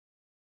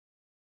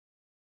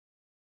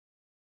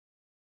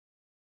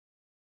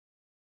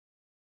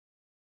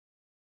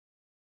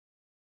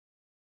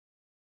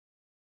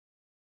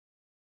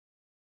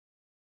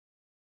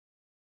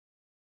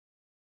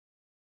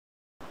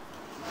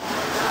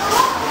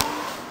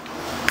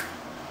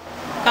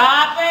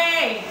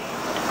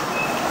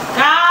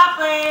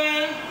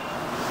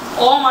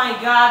Oh my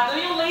God, do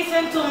you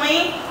listen to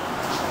me?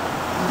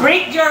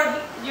 Bring your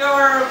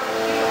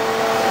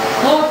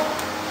book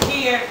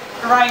here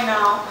right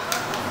now.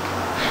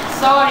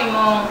 Sorry,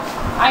 Mom.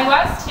 I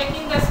was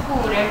checking the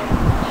scooter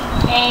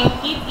and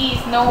it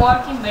is not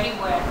working very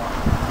well.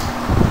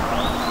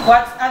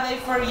 What's a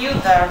day for you,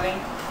 darling?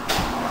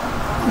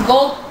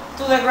 Go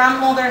to the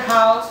grandmother's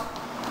house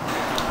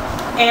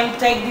and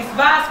take this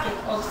basket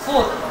of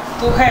food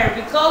to her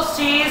because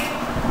she is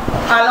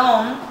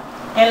alone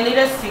and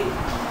little sick.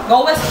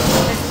 Go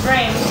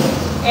spring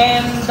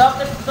and don't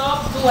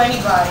talk to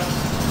anybody.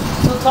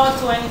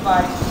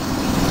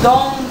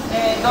 Don't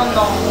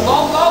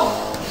know. Go.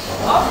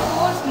 Of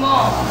course,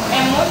 Mom.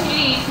 And must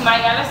leave my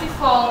Galaxy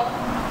phone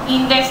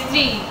in the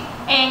street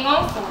and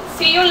on foot.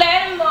 See you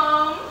later,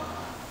 Mom.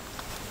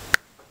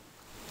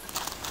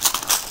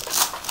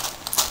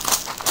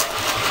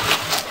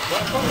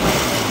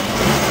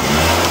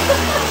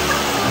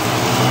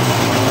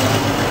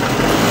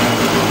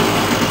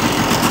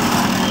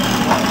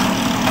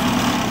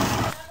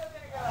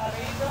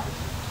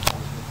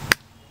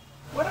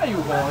 Where are you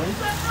going?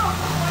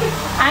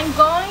 I'm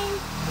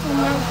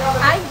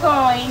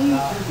going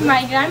to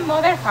my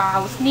grandmother's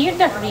house near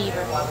the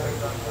river.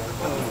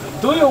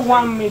 Do you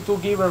want me to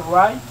give a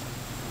ride?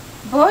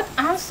 But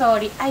I'm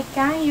sorry, I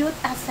can't use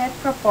a set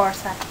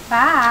proposal.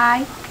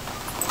 Bye.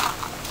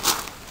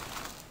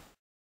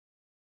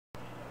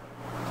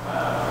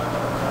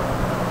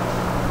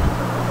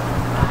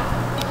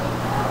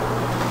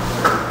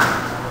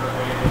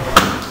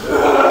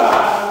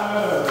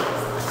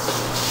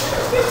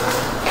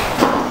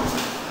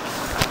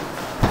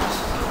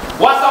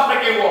 What's up,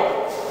 freaking boy?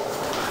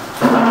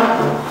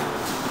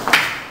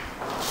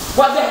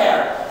 What the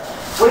hell?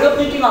 What are you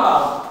thinking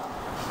about?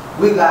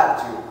 We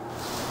got you.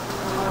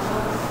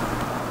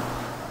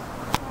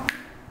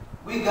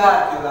 We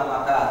got you, La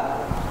Macada.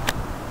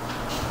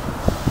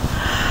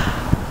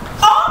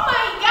 Oh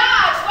my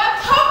God!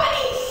 What's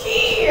happening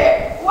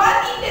here?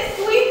 What is the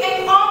sweet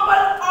and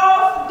humble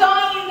of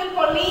doing the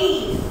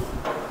police?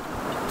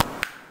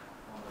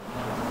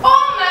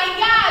 Oh my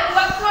God!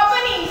 What's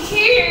happening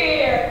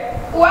here?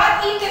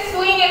 What is the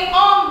sweet and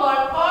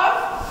humble of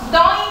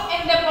doing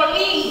in the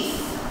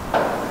police?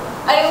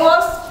 I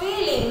was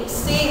feeling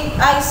sick.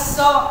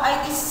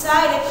 I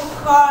decided to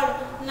call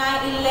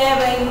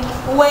 911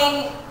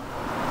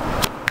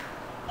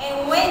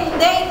 when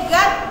they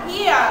got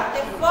here,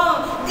 the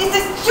phone, this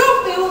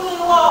stupid woman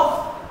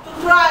off to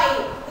try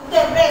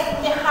the rest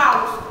in the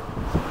house.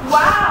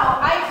 Wow,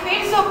 I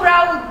feel so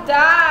proud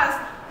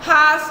that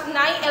has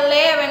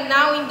 911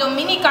 now in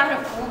Dominican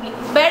Republic.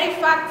 Very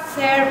fast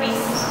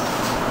service.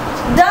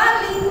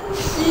 Darling,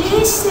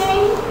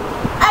 listen.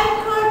 I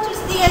called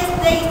just days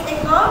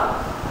ago.